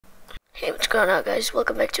Hey, what's going on, guys?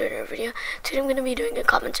 Welcome back to another video. Today I'm going to be doing a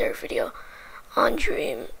commentary video on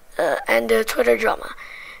Dream and the Twitter drama.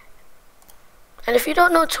 And if you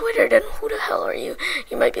don't know Twitter, then who the hell are you?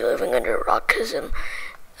 You might be living under a rock, because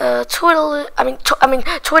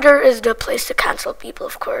Twitter is the place to cancel people,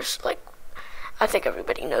 of course. Like, I think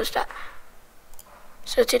everybody knows that.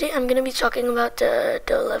 So today I'm going to be talking about the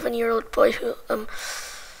 11-year-old boy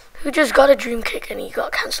who just got a dream kick and he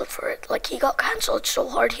got cancelled for it. Like, he got cancelled so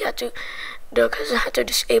hard the cousin had to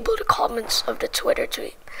disable the comments of the Twitter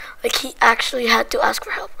tweet. Like, he actually had to ask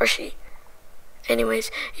for help, or she.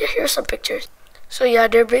 Anyways, yeah, here's some pictures. So yeah,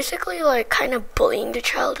 they're basically like kind of bullying the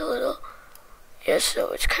child a little. Yeah,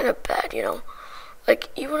 so it's kind of bad, you know. Like,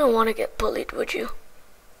 you wouldn't want to get bullied, would you?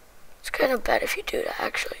 It's kind of bad if you do that,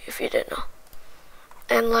 actually, if you didn't know.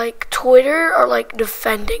 And like, Twitter are like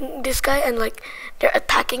defending this guy, and like they're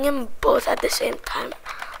attacking him both at the same time.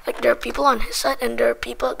 Like, there are people on his side and there are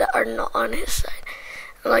people that are not on his side.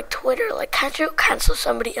 And like, Twitter, like, can't you cancel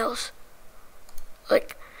somebody else?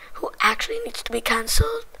 Like, who actually needs to be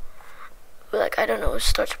cancelled? Like, I don't know,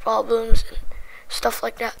 starts problems and stuff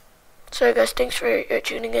like that. So guys, thanks for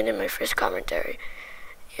tuning in my first commentary.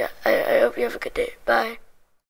 Yeah, I hope you have a good day. Bye.